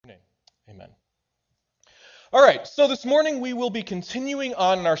All right, so this morning we will be continuing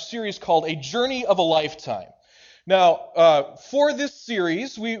on in our series called A Journey of a Lifetime. Now, for this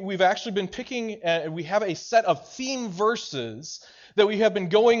series, we've actually been picking, we have a set of theme verses that we have been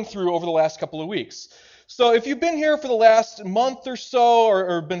going through over the last couple of weeks. So if you've been here for the last month or so,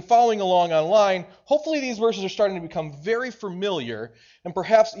 or been following along online, hopefully these verses are starting to become very familiar and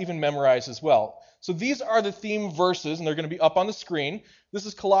perhaps even memorized as well. So these are the theme verses, and they're going to be up on the screen. This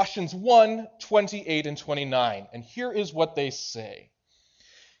is Colossians 1, 28 and 29. And here is what they say.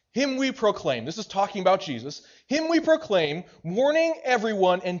 Him we proclaim. This is talking about Jesus. Him we proclaim, warning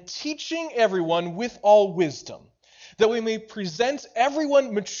everyone and teaching everyone with all wisdom, that we may present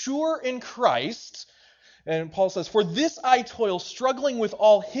everyone mature in Christ. And Paul says, for this I toil, struggling with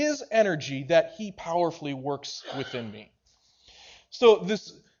all his energy that he powerfully works within me. So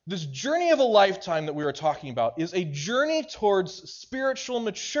this journey of a lifetime that we are talking about is a journey towards spiritual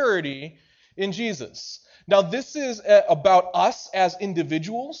maturity in Jesus. Now, this is about us as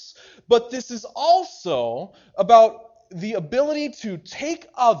individuals, but this is also about the ability to take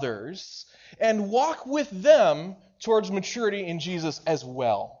others and walk with them towards maturity in Jesus as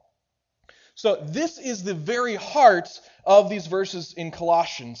well. So this is the very heart of these verses in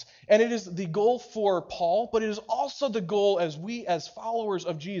Colossians, and it is the goal for Paul, but it is also the goal as we as followers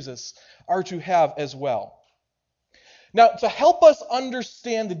of Jesus are to have as well. Now, to help us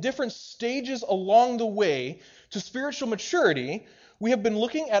understand the different stages along the way to spiritual maturity, we have been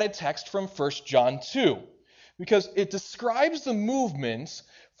looking at a text from 1 John 2, because it describes the movement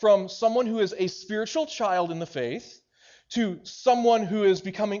from someone who is a spiritual child in the faith to someone who is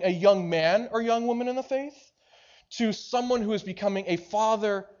becoming a young man or young woman in the faith, to someone who is becoming a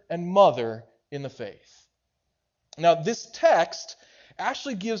father and mother in the faith. Now, this text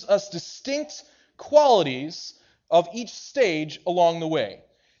actually gives us distinct qualities of each stage along the way.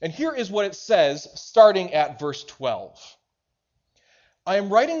 And here is what it says, starting at verse 12. I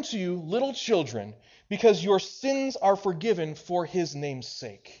am writing to you, little children, because your sins are forgiven for his name's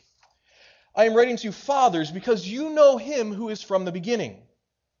sake. I am writing to you, fathers, because you know him who is from the beginning.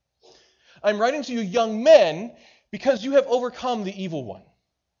 I am writing to you, young men, because you have overcome the evil one.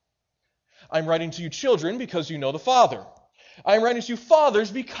 I am writing to you, children, because you know the Father. I am writing to you, fathers,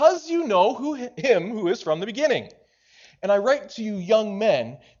 because you know him who is from the beginning. And I write to you, young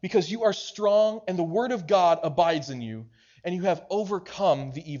men, because you are strong and the word of God abides in you, and you have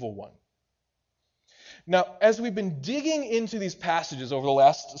overcome the evil one. Now, as we've been digging into these passages over the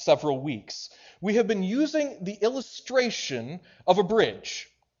last several weeks, we have been using the illustration of a bridge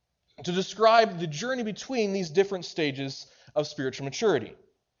to describe the journey between these different stages of spiritual maturity.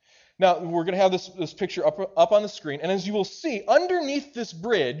 Now, we're going to have this picture up on the screen, and as you will see, underneath this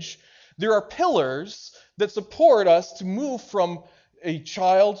bridge, there are pillars that support us to move from a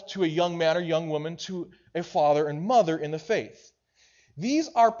child to a young man or young woman to a father and mother in the faith. These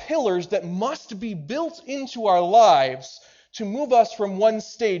are pillars that must be built into our lives to move us from one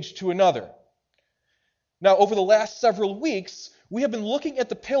stage to another. Now, over the last several weeks, we have been looking at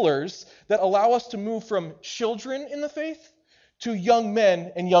the pillars that allow us to move from children in the faith to young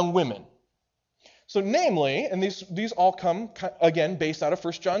men and young women. So namely, and these all come, again, based out of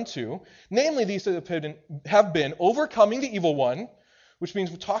 1 John 2, namely these have been overcoming the evil one, which means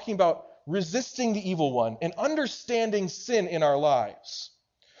we're talking about resisting the evil one and understanding sin in our lives.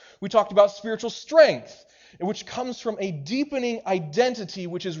 We talked about spiritual strength, which comes from a deepening identity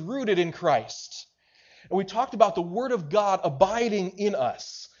which is rooted in Christ. And we talked about the Word of God abiding in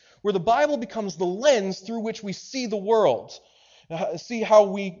us, where the Bible becomes the lens through which we see the world, see how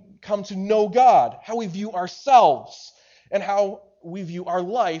we come to know God, how we view ourselves, and how we view our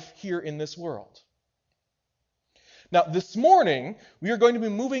life here in this world. Now, this morning, we are going to be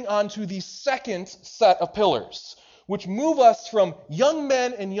moving on to the second set of pillars, which move us from young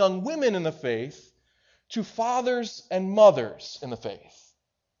men and young women in the faith to fathers and mothers in the faith.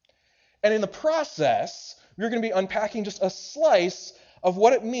 And in the process, we're going to be unpacking just a slice of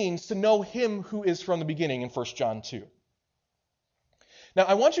what it means to know him who is from the beginning in 1 John 2. Now,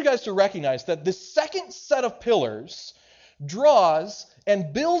 I want you guys to recognize that this second set of pillars draws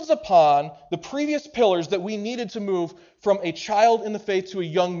and builds upon the previous pillars that we needed to move from a child in the faith to a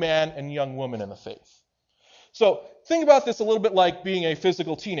young man and young woman in the faith. So think about this a little bit like being a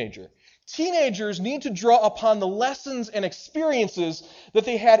physical teenager. Teenagers need to draw upon the lessons and experiences that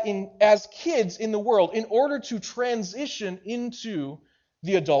they had as kids in the world in order to transition into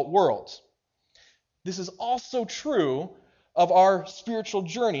the adult world. This is also true of our spiritual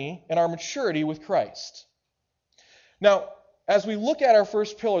journey and our maturity with Christ. Now, as we look at our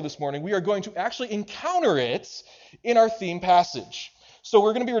first pillar this morning, we are going to actually encounter it in our theme passage. So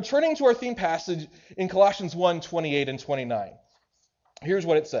we're going to be returning to our theme passage in Colossians 1:28 and 29. Here's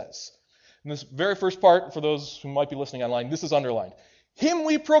what it says. In this very first part, for those who might be listening online, this is underlined. Him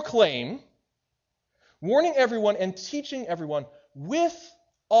we proclaim, warning everyone and teaching everyone with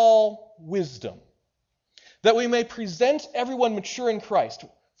all wisdom, that we may present everyone mature in Christ.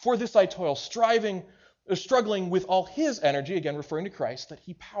 For this I toil, struggling with all his energy, again referring to Christ, that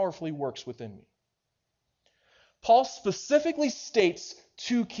he powerfully works within me. Paul specifically states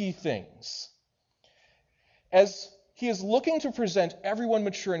two key things. As he is looking to present everyone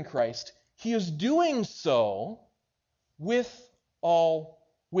mature in Christ, he is doing so with all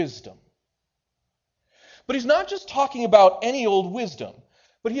wisdom. But he's not just talking about any old wisdom,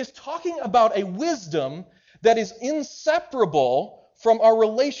 but he is talking about a wisdom that is inseparable from our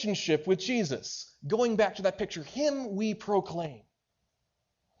relationship with Jesus. Going back to that picture, him we proclaim.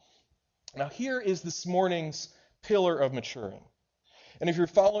 Now here is this morning's pillar of maturing. And if you're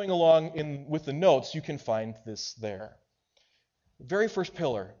following along with the notes, you can find this there. The very first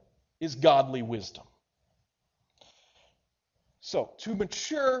pillar is godly wisdom. So, to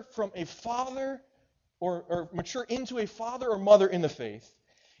mature from a father or mature into a father or mother in the faith,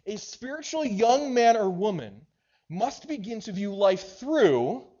 a spiritual young man or woman must begin to view life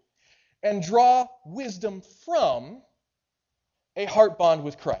through and draw wisdom from a heart bond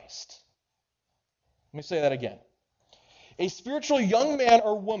with Christ. Let me say that again. A spiritual young man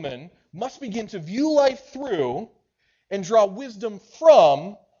or woman must begin to view life through and draw wisdom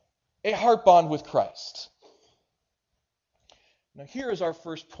from a heart bond with Christ. Now here is our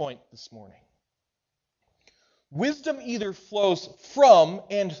first point this morning. Wisdom either flows from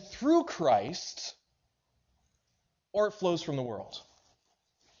and through Christ, or it flows from the world.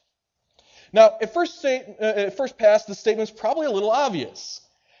 Now, at first pass, the statement is probably a little obvious.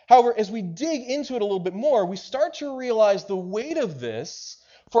 However, as we dig into it a little bit more, we start to realize the weight of this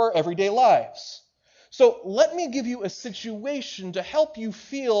for our everyday lives. So let me give you a situation to help you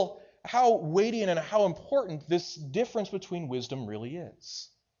feel how weighty and how important this difference between wisdom really is.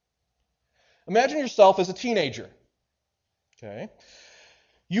 Imagine yourself as a teenager. Okay?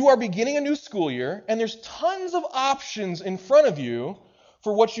 You are beginning a new school year, and there's tons of options in front of you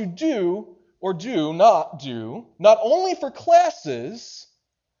for what you do or do not do, not only for classes,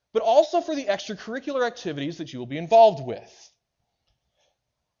 but also for the extracurricular activities that you will be involved with.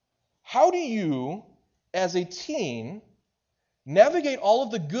 How do you, as a teen, navigate all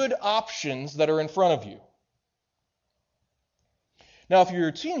of the good options that are in front of you? Now, if you're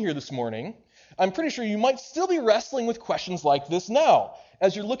a teen here this morning, I'm pretty sure you might still be wrestling with questions like this now,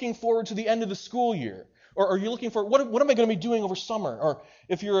 as you're looking forward to the end of the school year. Or you're looking for, what am I going to be doing over summer? Or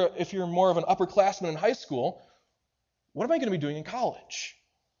if you're more of an upperclassman in high school, what am I going to be doing in college?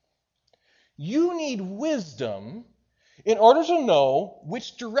 You need wisdom in order to know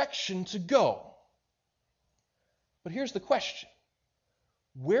which direction to go. But here's the question.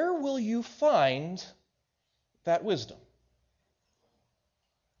 Where will you find that wisdom?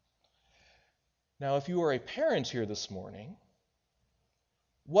 Now, if you are a parent here this morning,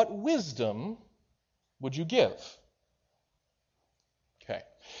 what wisdom would you give? Okay.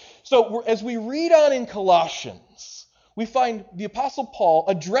 So as we read on in Colossians, we find the Apostle Paul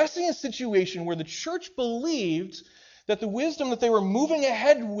addressing a situation where the church believed that the wisdom that they were moving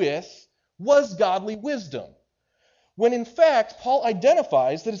ahead with was godly wisdom, when in fact Paul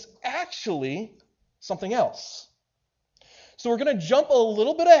identifies that it's actually something else. So we're going to jump a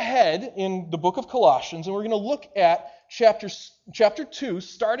little bit ahead in the book of Colossians, and we're going to look at chapter 2,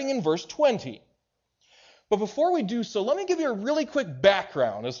 starting in verse 20. But before we do so, let me give you a really quick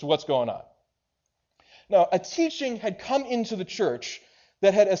background as to what's going on. Now, a teaching had come into the church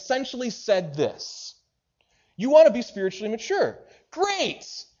that had essentially said this. You want to be spiritually mature. Great!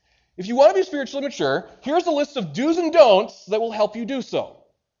 If you want to be spiritually mature, here's a list of do's and don'ts that will help you do so.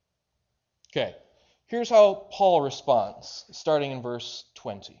 Okay, here's how Paul responds, starting in verse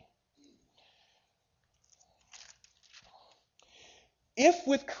 20. If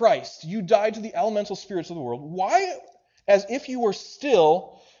with Christ you died to the elemental spirits of the world, why, as if you were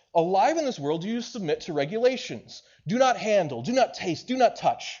still alive in this world, do you submit to regulations? Do not handle, do not taste, do not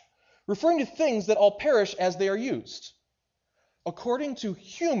touch, referring to things that all perish as they are used, according to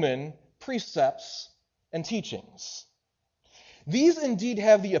human precepts and teachings. These indeed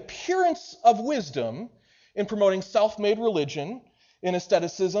have the appearance of wisdom in promoting self-made religion, in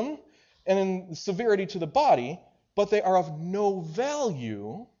asceticism, and in severity to the body, but they are of no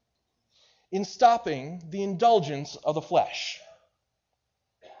value in stopping the indulgence of the flesh.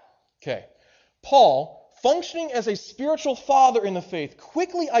 Okay. Paul, functioning as a spiritual father in the faith,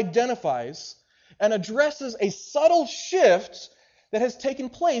 quickly identifies and addresses a subtle shift that has taken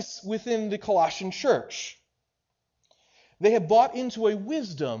place within the Colossian church. They have bought into a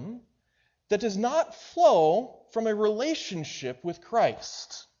wisdom that does not flow from a relationship with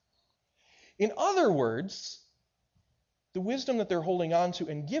Christ. In other words, the wisdom that they're holding on to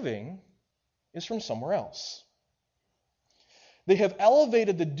and giving is from somewhere else. They have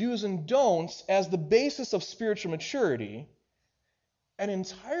elevated the do's and don'ts as the basis of spiritual maturity and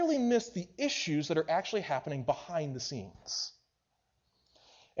entirely missed the issues that are actually happening behind the scenes.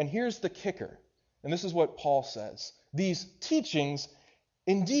 And here's the kicker, and this is what Paul says. These teachings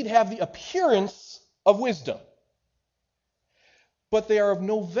indeed have the appearance of wisdom, but they are of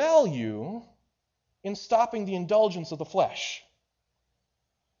no value in stopping the indulgence of the flesh.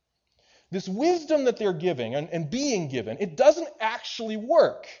 This wisdom that they're giving and being given, it doesn't actually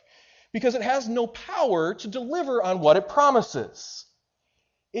work because it has no power to deliver on what it promises.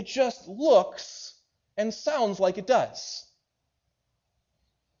 It just looks and sounds like it does.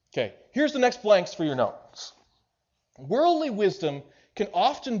 Okay, here's the next blanks for your notes. Worldly wisdom can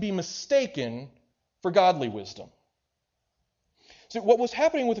often be mistaken for godly wisdom. So what was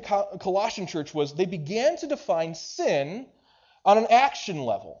happening with the Colossian church was they began to define sin on an action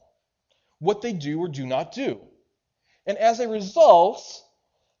level, what they do or do not do. And as a result,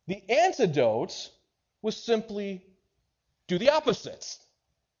 the antidote was simply do the opposite.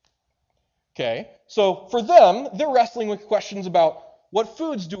 Okay, so for them, they're wrestling with questions about what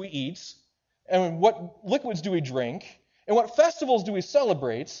foods do we eat, and what liquids do we drink, and what festivals do we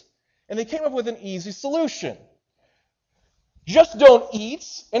celebrate, and they came up with an easy solution. Just don't eat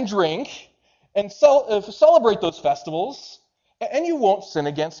and drink and celebrate those festivals, and you won't sin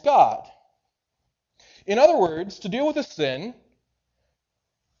against God. In other words, to deal with a sin,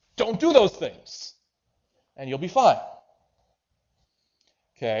 don't do those things, and you'll be fine.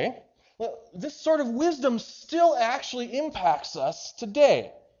 Okay? Well, this sort of wisdom still actually impacts us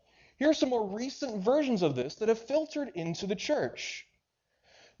today. Here are some more recent versions of this that have filtered into the church.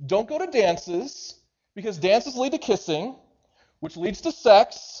 Don't go to dances, because dances lead to kissing, which leads to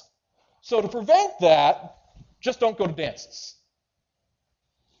sex. So to prevent that, just don't go to dances.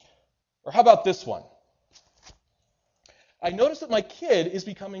 Or how about this one? I notice that my kid is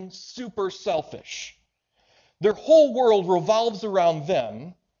becoming super selfish. Their whole world revolves around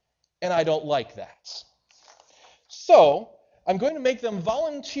them, and I don't like that. So I'm going to make them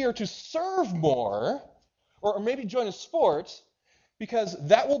volunteer to serve more, or maybe join a sport, because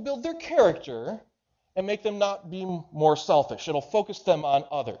that will build their character and make them not be more selfish. It'll focus them on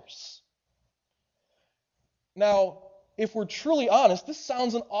others. Now, if we're truly honest, this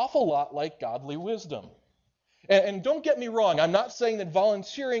sounds an awful lot like godly wisdom. And don't get me wrong, I'm not saying that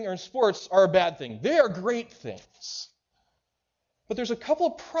volunteering or sports are a bad thing. They are great things. But there's a couple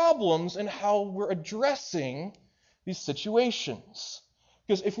of problems in how we're addressing these situations.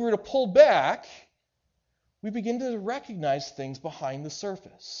 Because if we were to pull back, we begin to recognize things behind the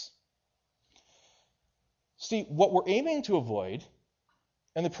surface. See, what we're aiming to avoid,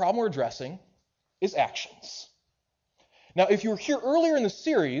 and the problem we're addressing, is actions. Now, if you were here earlier in the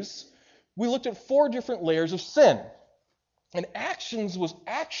series, we looked at 4 different layers of sin. And actions was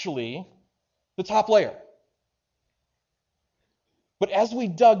actually the top layer. But as we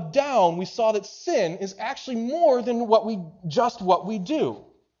dug down, we saw that sin is actually more than what we do.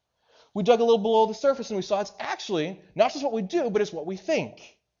 We dug a little below the surface and we saw it's actually not just what we do, but it's what we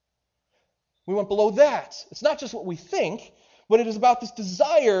think. We went below that. It's not just what we think, but it is about this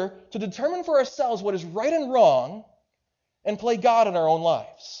desire to determine for ourselves what is right and wrong and play God in our own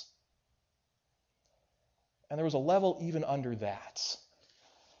lives. And there was a level even under that.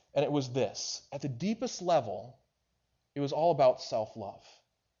 And it was this. At the deepest level, it was all about self-love.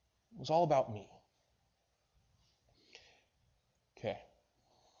 It was all about me. Okay.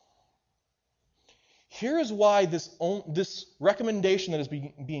 Here is why this recommendation that is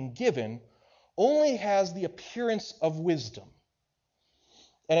being given only has the appearance of wisdom.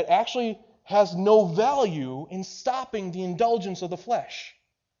 And it actually has no value in stopping the indulgence of the flesh.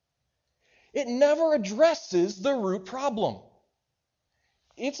 It never addresses the root problem.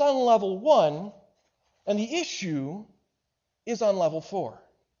 It's on level 1, and the issue is on level 4.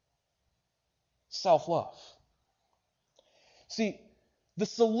 Self-love. See, the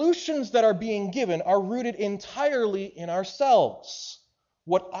solutions that are being given are rooted entirely in ourselves.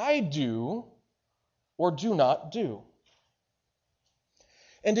 What I do or do not do.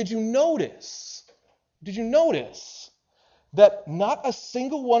 And did you notice that not a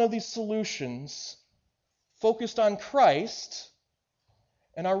single one of these solutions focused on Christ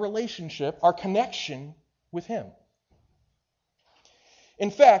and our relationship, our connection with Him?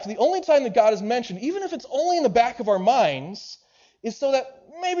 In fact, the only time that God is mentioned, even if it's only in the back of our minds, is so that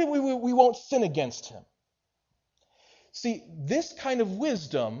maybe we won't sin against him. See, this kind of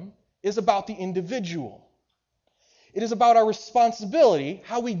wisdom is about the individual. It is about our responsibility,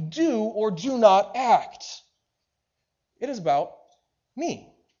 how we do or do not act. It is about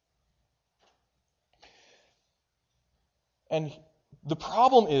me. And the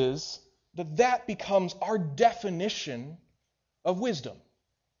problem is that becomes our definition of wisdom.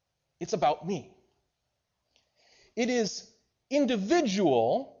 It's about me. It is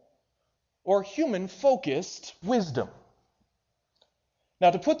individual or human-focused wisdom.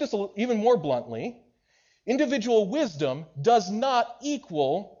 Now, to put this even more bluntly, individual wisdom does not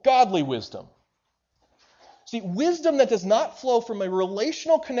equal godly wisdom. See, wisdom that does not flow from a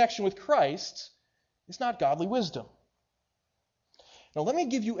relational connection with Christ is not godly wisdom. Now, let me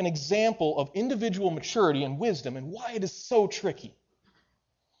give you an example of individual maturity and wisdom and why it is so tricky.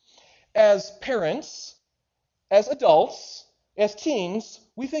 As parents, as adults, as teens,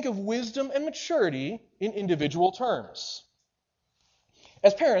 we think of wisdom and maturity in individual terms.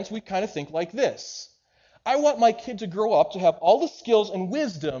 As parents, we kind of think like this. I want my kid to grow up to have all the skills and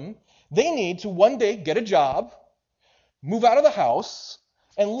wisdom they need to one day get a job, move out of the house,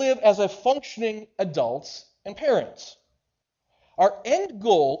 and live as a functioning adult and parent. Our end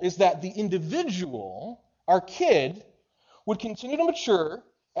goal is that the individual, our kid, would continue to mature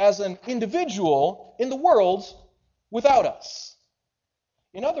as an individual in the world without us.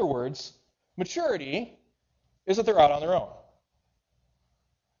 In other words, maturity is that they're out on their own.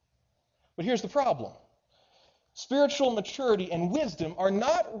 But here's the problem. Spiritual maturity and wisdom are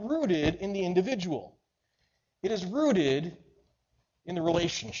not rooted in the individual. It is rooted in the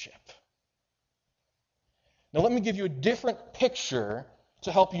relationship. Now let me give you a different picture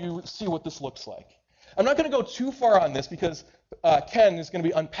to help you see what this looks like. I'm not going to go too far on this because Ken is going to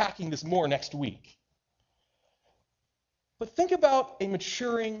be unpacking this more next week. But think about a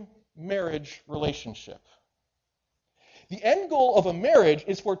maturing marriage relationship. The end goal of a marriage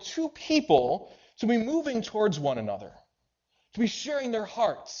is for two people to be moving towards one another, to be sharing their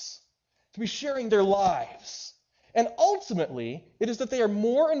hearts, to be sharing their lives. And ultimately, it is that they are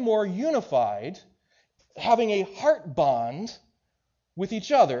more and more unified, having a heart bond with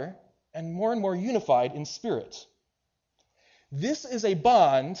each other, and more unified in spirit. This is a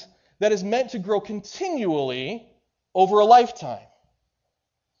bond that is meant to grow continually over a lifetime.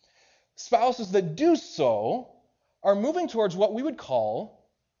 Spouses that do so are moving towards what we would call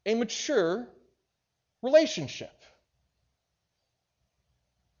a mature relationship.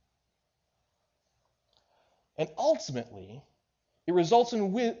 And ultimately, it results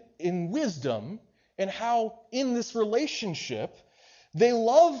in wisdom and how in this relationship they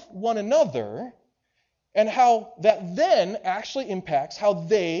love one another, and how that then actually impacts how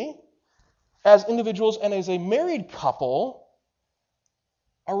they, as individuals and as a married couple,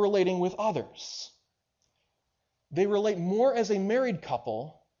 are relating with others. They relate more as a married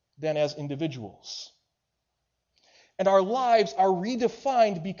couple than as individuals. And our lives are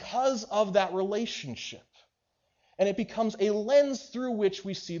redefined because of that relationship. And it becomes a lens through which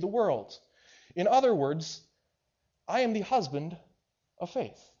we see the world. In other words, I am the husband of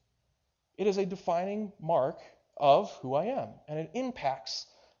faith. It is a defining mark of who I am, and it impacts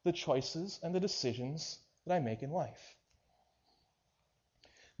the choices and the decisions that I make in life.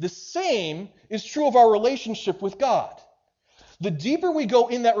 The same is true of our relationship with God. The deeper we go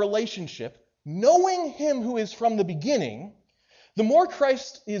in that relationship, knowing Him who is from the beginning, the more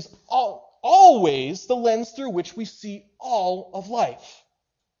Christ is always the lens through which we see all of life.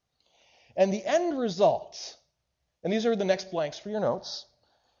 And the end result, and these are the next blanks for your notes,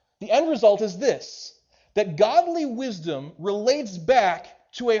 the end result is this, that godly wisdom relates back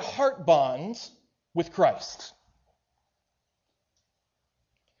to a heart bond with Christ.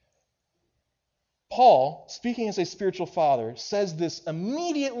 Paul, speaking as a spiritual father, says this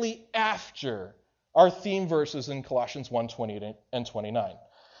immediately after our theme verses in Colossians 1:28 and 29.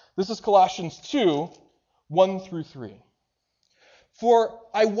 This is Colossians 2, 1 through 3. For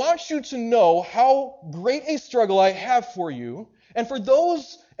I want you to know how great a struggle I have for you, and for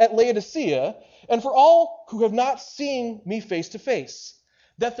those at Laodicea, and for all who have not seen me face to face,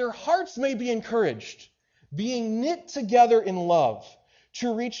 that their hearts may be encouraged, being knit together in love,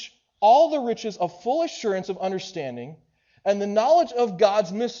 to reach all the riches of full assurance of understanding, and the knowledge of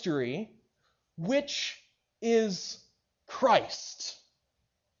God's mystery, which is Christ.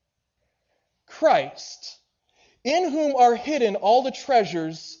 Christ, in whom are hidden all the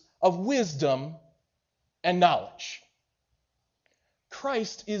treasures of wisdom and knowledge.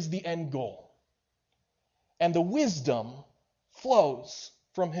 Christ is the end goal, and the wisdom flows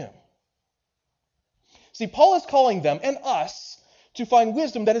from Him. See, Paul is calling them and us to find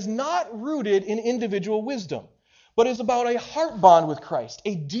wisdom that is not rooted in individual wisdom, but is about a heart bond with Christ,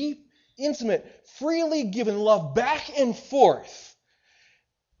 a deep, intimate, freely given love back and forth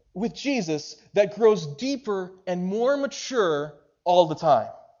with Jesus that grows deeper and more mature all the time.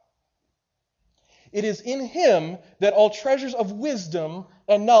 It is in Him that all treasures of wisdom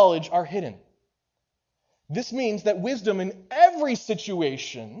and knowledge are hidden. This means that wisdom in every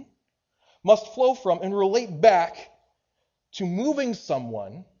situation must flow from and relate back to moving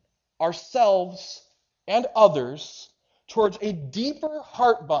someone, ourselves, and others towards a deeper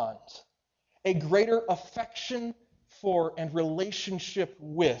heart bond, a greater affection for and relationship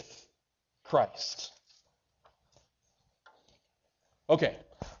with Christ. Okay,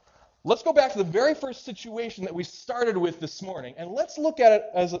 let's go back to the very first situation that we started with this morning, and let's look at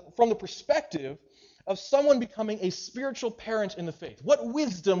it from the perspective of someone becoming a spiritual parent in the faith. What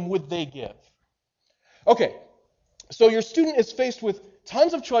wisdom would they give? Okay, so your student is faced with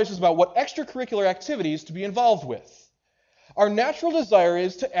tons of choices about what extracurricular activities to be involved with. Our natural desire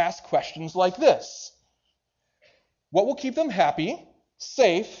is to ask questions like this: what will keep them happy,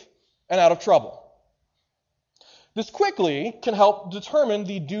 safe, and out of trouble? This quickly can help determine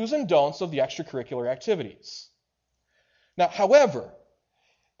the do's and don'ts of the extracurricular activities. Now, however,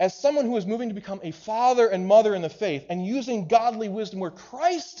 as someone who is moving to become a father and mother in the faith and using godly wisdom where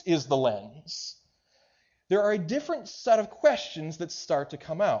Christ is the lens, there are a different set of questions that start to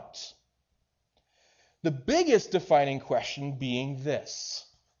come out. The biggest defining question being this: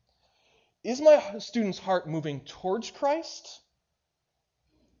 is my student's heart moving towards Christ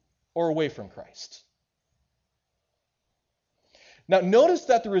or away from Christ? Now, notice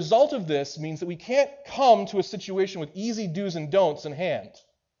that the result of this means that we can't come to a situation with easy do's and don'ts in hand.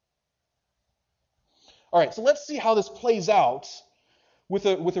 All right, so let's see how this plays out with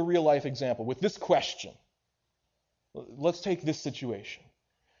a real-life example, with this question. Let's take this situation.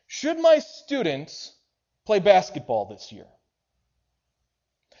 Should my students play basketball this year?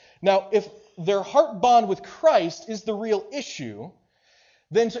 Now, if their heart bond with Christ is the real issue,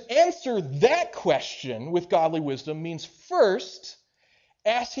 then to answer that question with godly wisdom means first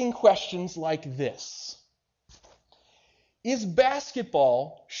asking questions like this: is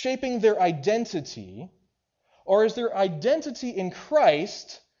basketball shaping their identity, or is their identity in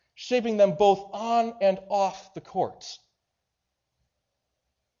Christ shaping them both on and off the court?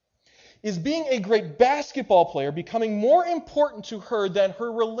 Is being a great basketball player becoming more important to her than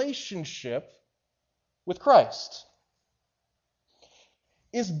her relationship with Christ?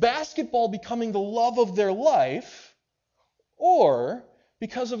 Is basketball becoming the love of their life, or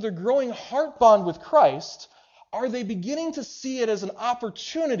because of their growing heart bond with Christ, are they beginning to see it as an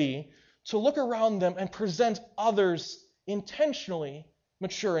opportunity to look around them and present others intentionally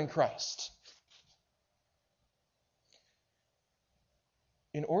mature in Christ?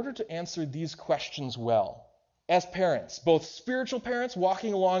 In order to answer these questions well, as parents, both spiritual parents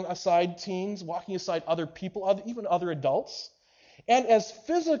walking alongside teens, walking aside other people, even other adults, and as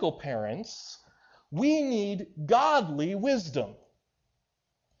physical parents, we need godly wisdom.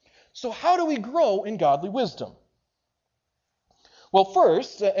 So how do we grow in godly wisdom? Well,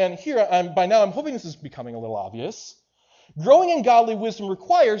 first, and here by now I'm hoping this is becoming a little obvious, growing in godly wisdom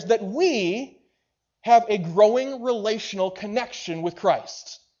requires that we have a growing relational connection with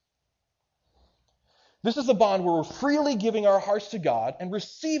Christ. This is a bond where we're freely giving our hearts to God and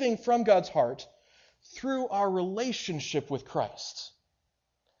receiving from God's heart through our relationship with Christ.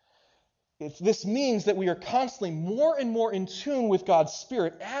 This means that we are constantly more and more in tune with God's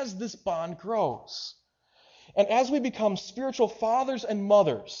Spirit as this bond grows. And as we become spiritual fathers and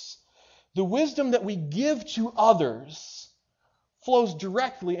mothers, the wisdom that we give to others flows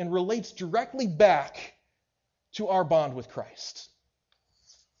directly and relates directly back to our bond with Christ.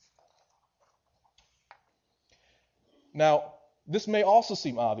 Now, this may also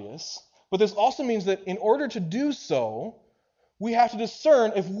seem obvious, but this also means that in order to do so, we have to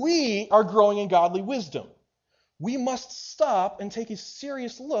discern if we are growing in godly wisdom. We must stop and take a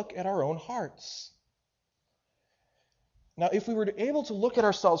serious look at our own hearts. Now, if we were able to look at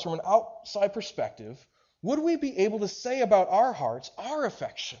ourselves from an outside perspective, would we be able to say about our hearts, our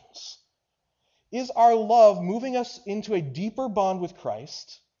affections, is our love moving us into a deeper bond with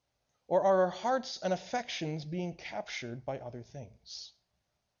Christ, or are our hearts and affections being captured by other things?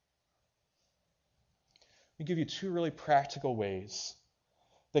 Let me give you two really practical ways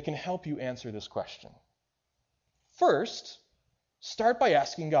that can help you answer this question. First, start by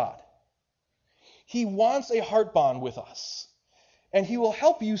asking God. He wants a heart bond with us, and He will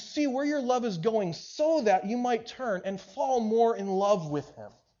help you see where your love is going so that you might turn and fall more in love with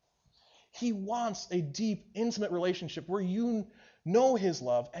Him. He wants a deep, intimate relationship where you know his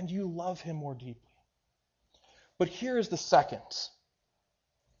love, and you love him more deeply. But here is the second.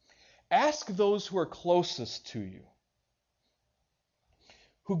 Ask those who are closest to you,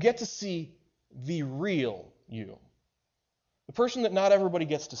 who get to see the real you, the person that not everybody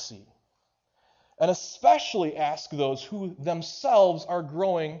gets to see. And especially ask those who themselves are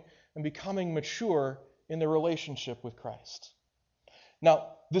growing and becoming mature in their relationship with Christ. Now,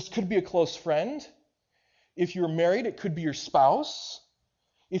 this could be a close friend. If you're married, it could be your spouse.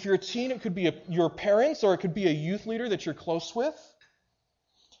 If you're a teen, it could be your parents, or it could be a youth leader that you're close with.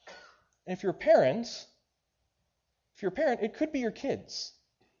 And if you're a parent, it could be your kids.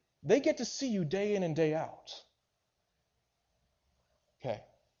 They get to see you day in and day out. Okay.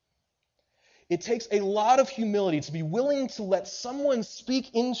 It takes a lot of humility to be willing to let someone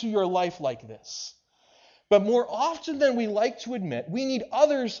speak into your life like this. But more often than we like to admit, we need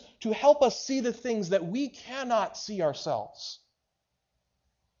others to help us see the things that we cannot see ourselves.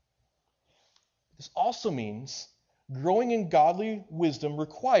 This also means growing in godly wisdom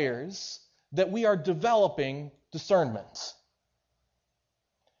requires that we are developing discernment.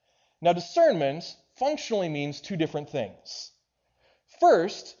 Now, discernment functionally means two different things.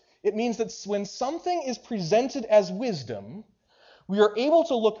 First, it means that when something is presented as wisdom, we are able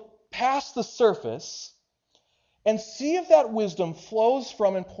to look past the surface and see if that wisdom flows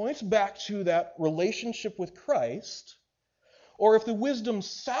from and points back to that relationship with Christ, or if the wisdom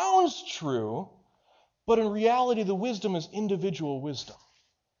sounds true, but in reality the wisdom is individual wisdom.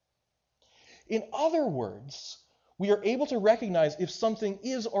 In other words, we are able to recognize if something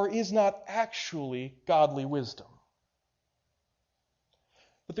is or is not actually godly wisdom.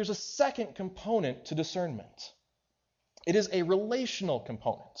 But there's a second component to discernment. It is a relational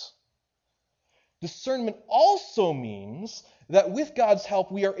component. Discernment also means that with God's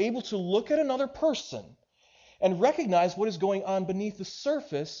help, we are able to look at another person and recognize what is going on beneath the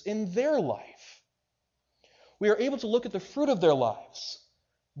surface in their life. We are able to look at the fruit of their lives,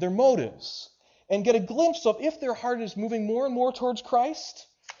 their motives, and get a glimpse of if their heart is moving more and more towards Christ,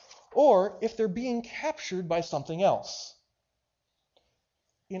 or if they're being captured by something else.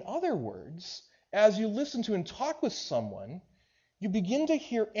 In other words, as you listen to and talk with someone, you begin to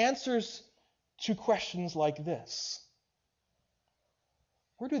hear answers to questions like this.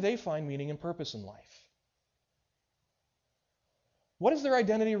 Where do they find meaning and purpose in life? What is their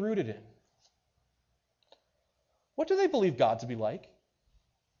identity rooted in? What do they believe God to be like?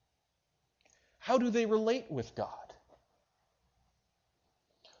 How do they relate with God?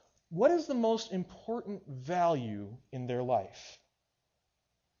 What is the most important value in their life?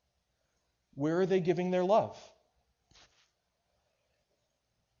 Where are they giving their love?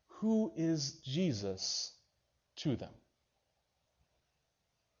 Who is Jesus to them?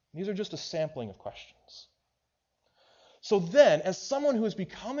 These are just a sampling of questions. So then, as someone who is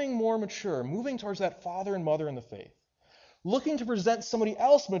becoming more mature, moving towards that father and mother in the faith, looking to present somebody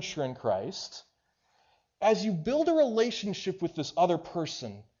else mature in Christ, as you build a relationship with this other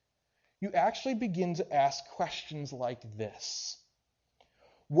person, you actually begin to ask questions like this.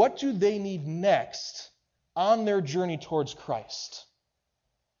 What do they need next on their journey towards Christ?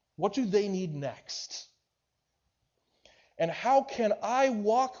 What do they need next? And how can I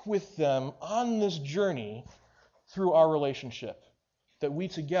walk with them on this journey through our relationship that we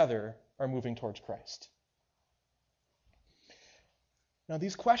together are moving towards Christ? Now,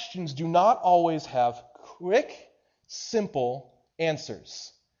 these questions do not always have quick, simple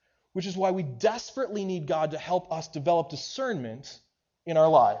answers, which is why we desperately need God to help us develop discernment in our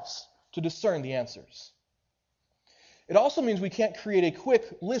lives to discern the answers. It also means we can't create a quick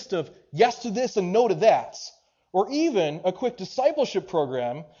list of yes to this and no to that, or even a quick discipleship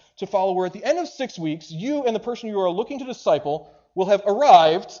program to follow where at the end of 6 weeks, you and the person you are looking to disciple will have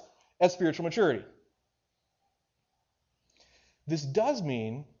arrived at spiritual maturity. This does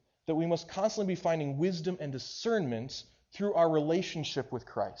mean that we must constantly be finding wisdom and discernment through our relationship with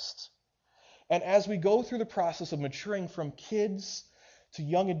Christ. And as we go through the process of maturing from kids to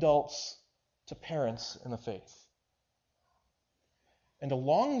young adults to parents in the faith. And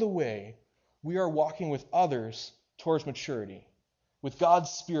along the way, we are walking with others towards maturity, with God's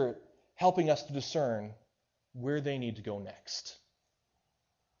Spirit helping us to discern where they need to go next.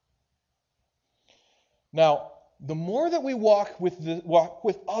 Now, the more that we walk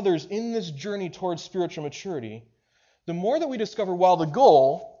with others in this journey towards spiritual maturity, the more that we discover while the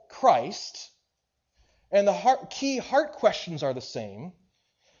goal, Christ, and the key heart questions are the same,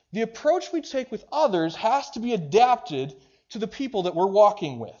 the approach we take with others has to be adapted to the people that we're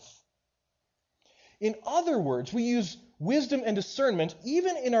walking with. In other words, we use wisdom and discernment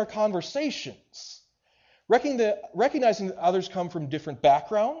even in our conversations, recognizing that others come from different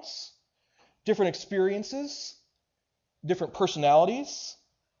backgrounds, different experiences, different personalities,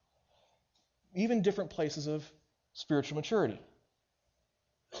 even different places of spiritual maturity.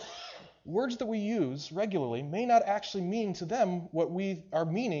 Words that we use regularly may not actually mean to them what we are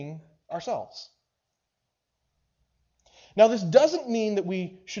meaning ourselves. Now, this doesn't mean that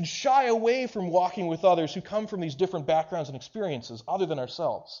we should shy away from walking with others who come from these different backgrounds and experiences other than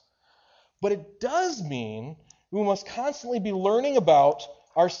ourselves. But it does mean we must constantly be learning about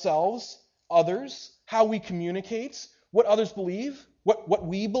ourselves, others, how we communicate, what others believe, what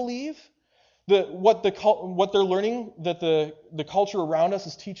we believe, what they're learning that the culture around us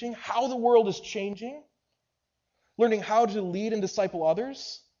is teaching, how the world is changing, learning how to lead and disciple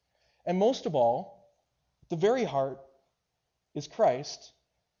others, and most of all, the very heart is Christ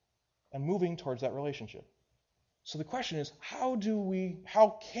and moving towards that relationship. So the question is, how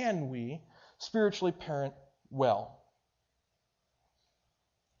can we spiritually parent well?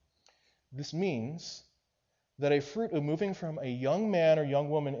 This means that a fruit of moving from a young man or young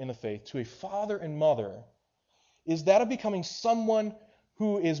woman in the faith to a father and mother is that of becoming someone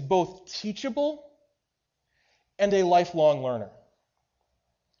who is both teachable and a lifelong learner.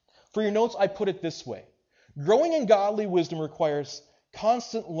 For your notes, I put it this way. Growing in godly wisdom requires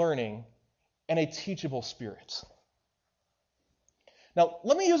constant learning and a teachable spirit. Now,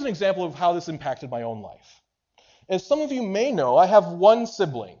 let me use an example of how this impacted my own life. As some of you may know, I have one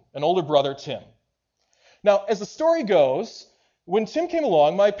sibling, an older brother, Tim. Now, as the story goes, when Tim came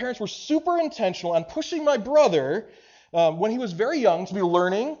along, my parents were super intentional on pushing my brother, when he was very young, to be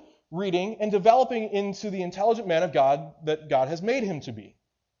learning, reading, and developing into the intelligent man of God that God has made him to be.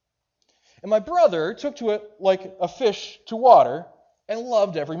 And my brother took to it like a fish to water and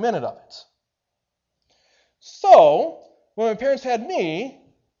loved every minute of it. So, when my parents had me,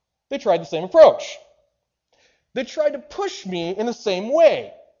 they tried the same approach. They tried to push me in the same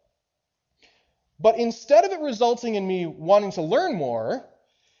way. But instead of it resulting in me wanting to learn more,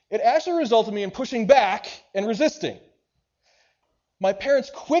 it actually resulted in me in pushing back and resisting. My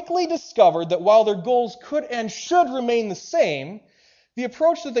parents quickly discovered that while their goals could and should remain the same, the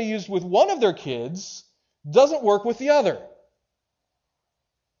approach that they used with one of their kids doesn't work with the other.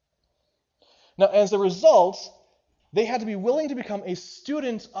 Now, as a result, they had to be willing to become a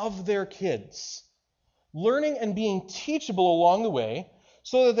student of their kids, learning and being teachable along the way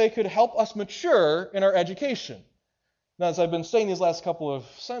so that they could help us mature in our education. Now, as I've been saying these last couple of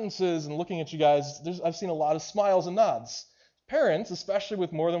sentences and looking at you guys, I've seen a lot of smiles and nods. Parents, especially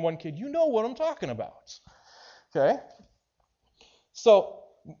with more than one kid, you know what I'm talking about. Okay? So,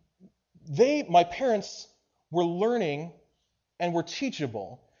 my parents were learning and were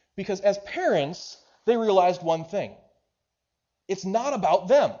teachable because as parents, they realized one thing. It's not about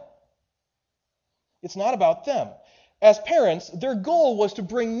them. It's not about them. As parents, their goal was to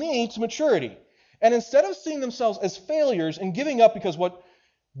bring me to maturity. And instead of seeing themselves as failures and giving up because what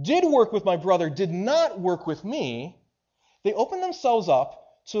did work with my brother did not work with me, they opened themselves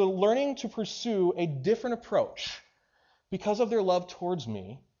up to learning to pursue a different approach because of their love towards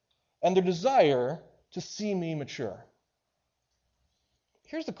me and their desire to see me mature.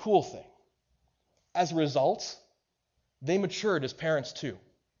 Here's the cool thing. As a result, they matured as parents too.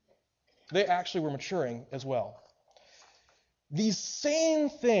 They actually were maturing as well. These same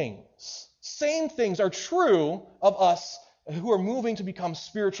things are true of us who are moving to become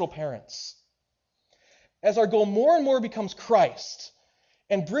spiritual parents. As our goal more and more becomes Christ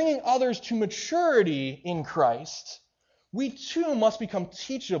and bringing others to maturity in Christ, we too must become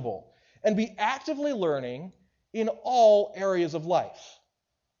teachable and be actively learning in all areas of life.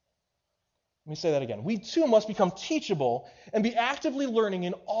 Let me say that again. We too must become teachable and be actively learning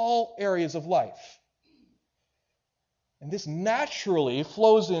in all areas of life. And this naturally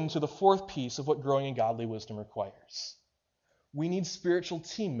flows into the fourth piece of what growing in godly wisdom requires. We need spiritual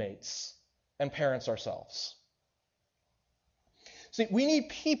teammates and parents ourselves. See, we need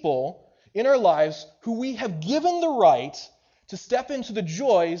people in our lives who we have given the right to step into the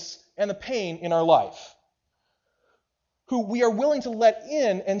joys and the pain in our life, who we are willing to let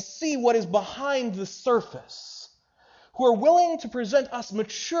in and see what is behind the surface, who are willing to present us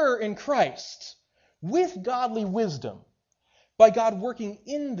mature in Christ with godly wisdom by God working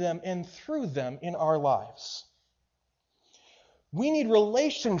in them and through them in our lives. We need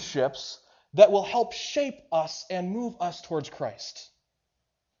relationships that will help shape us and move us towards Christ.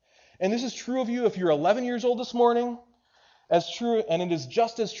 And this is true of you if you're 11 years old this morning, and it is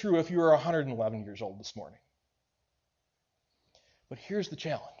just as true if you are 111 years old this morning. But here's the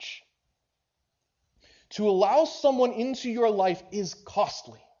challenge. To allow someone into your life is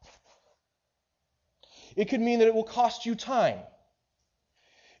costly. It could mean that it will cost you time.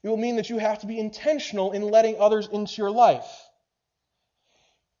 It will mean that you have to be intentional in letting others into your life.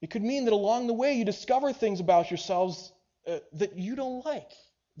 It could mean that along the way you discover things about yourselves that you don't like,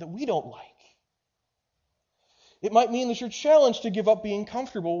 that we don't like. It might mean that you're challenged to give up being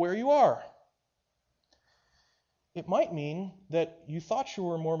comfortable where you are. It might mean that you thought you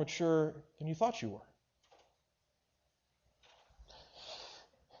were more mature than you thought you were.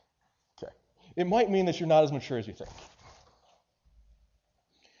 Okay. It might mean that you're not as mature as you think.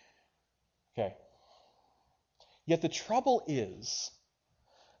 Okay. Yet the trouble is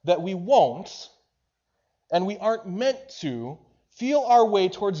that we won't, and we aren't meant to, feel our way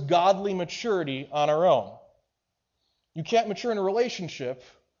towards godly maturity on our own. You can't mature in a relationship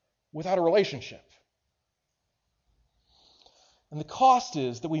without a relationship. And the cost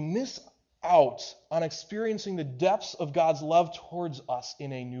is that we miss out on experiencing the depths of God's love towards us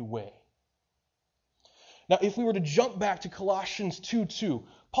in a new way. Now, if we were to jump back to Colossians 2:2,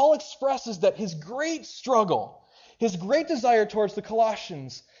 Paul expresses that his great struggle, his great desire towards the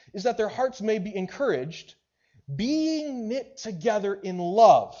Colossians, is that their hearts may be encouraged, being knit together in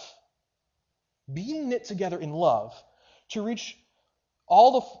love. Being knit together in love to reach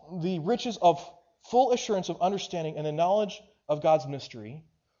all the riches of full assurance of understanding and the knowledge of God's mystery,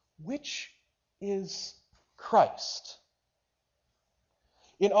 which is Christ.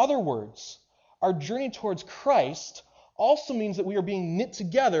 In other words, our journey towards Christ also means that we are being knit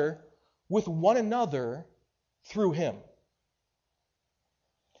together with one another through Him.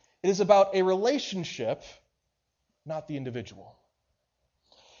 It is about a relationship, not the individual.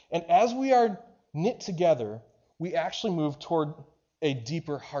 And as we are knit together, we actually move toward a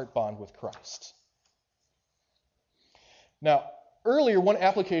deeper heart bond with Christ. Now, earlier, one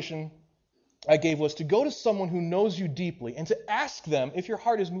application I gave was to go to someone who knows you deeply and to ask them if your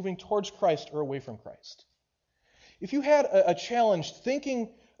heart is moving towards Christ or away from Christ. If you had a challenge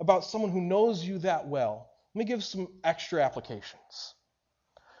thinking about someone who knows you that well, let me give some extra applications.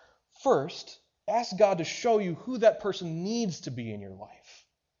 First, ask God to show you who that person needs to be in your life.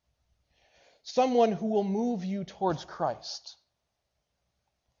 Someone who will move you towards Christ.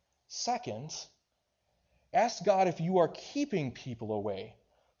 Second, ask God if you are keeping people away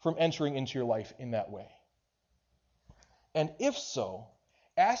from entering into your life in that way. And if so,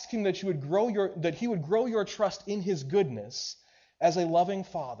 ask Him that He would grow your trust in His goodness as a loving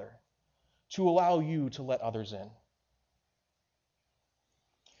Father to allow you to let others in.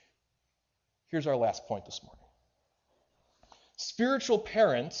 Here's our last point this morning. Spiritual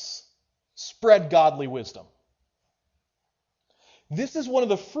parents spread godly wisdom. This is one of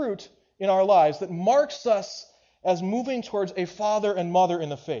the fruit in our lives that marks us as moving towards a father and mother in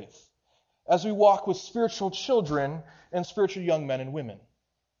the faith, as we walk with spiritual children and spiritual young men and women.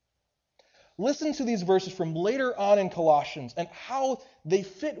 Listen to these verses from later on in Colossians and how they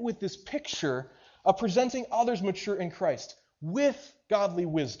fit with this picture of presenting others mature in Christ with godly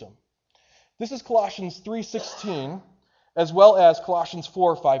wisdom. This is Colossians 3:16, as well as Colossians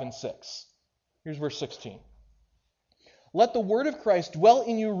 4:5 and 6. Here's verse 16. Let the word of Christ dwell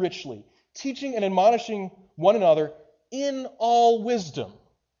in you richly, teaching and admonishing one another in all wisdom,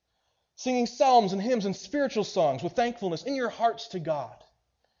 singing psalms and hymns and spiritual songs with thankfulness in your hearts to God.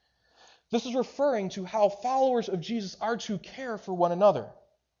 This is referring to how followers of Jesus are to care for one another.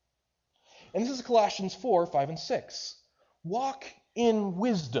 And this is Colossians 4:5 and 6. Walk in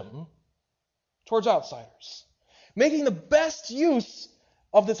wisdom towards outsiders, making the best use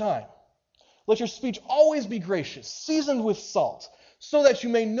of the time. Let your speech always be gracious, seasoned with salt, so that you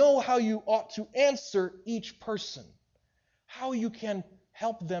may know how you ought to answer each person, how you can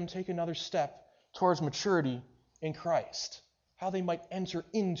help them take another step towards maturity in Christ, how they might enter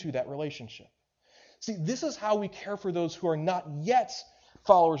into that relationship. See, this is how we care for those who are not yet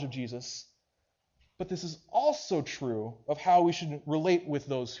followers of Jesus, but this is also true of how we should relate with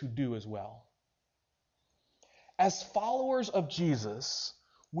those who do as well. As followers of Jesus,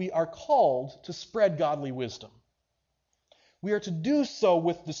 we are called to spread godly wisdom. We are to do so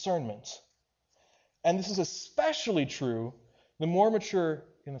with discernment. And this is especially true the more mature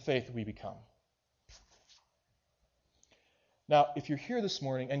in the faith we become. Now, if you're here this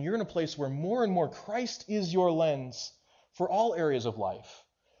morning and you're in a place where more and more Christ is your lens for all areas of life,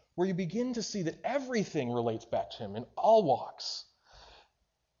 where you begin to see that everything relates back to Him in all walks,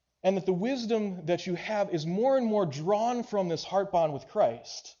 and that the wisdom that you have is more and more drawn from this heart bond with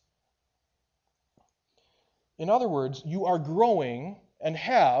Christ. In other words, you are growing and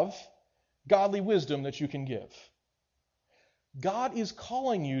have godly wisdom that you can give. God is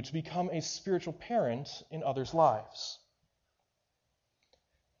calling you to become a spiritual parent in others' lives.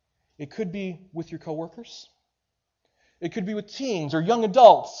 It could be with your coworkers. It could be with teens or young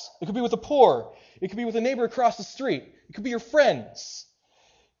adults. It could be with the poor. It could be with a neighbor across the street. It could be your friends.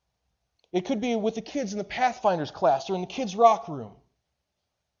 It could be with the kids in the Pathfinders class or in the kids' rock room.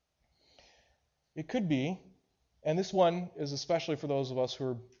 It could be, and this one is especially for those of us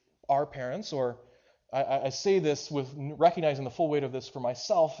who are parents, or I say this with recognizing the full weight of this for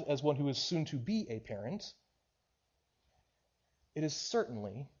myself as one who is soon to be a parent. It is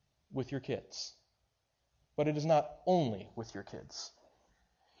certainly with your kids, but it is not only with your kids.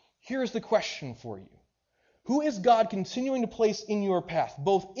 Here's the question for you. Who is God continuing to place in your path,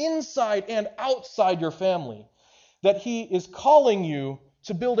 both inside and outside your family, that He is calling you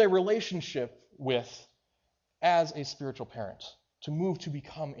to build a relationship with as a spiritual parent, to move to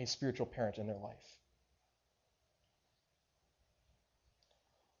become a spiritual parent in their life?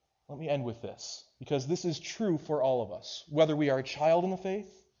 Let me end with this, because this is true for all of us, whether we are a child in the faith,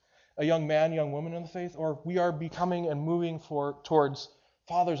 a young man, young woman in the faith, or we are becoming and moving towards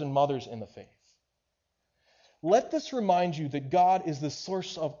fathers and mothers in the faith. Let this remind you that God is the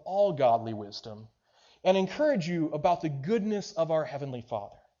source of all godly wisdom and encourage you about the goodness of our Heavenly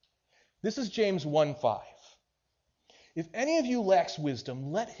Father. This is James 1:5. If any of you lacks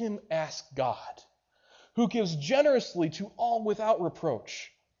wisdom, let him ask God, who gives generously to all without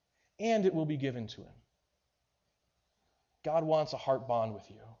reproach, and it will be given to him. God wants a heart bond with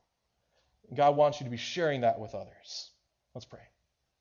you. God wants you to be sharing that with others. Let's pray.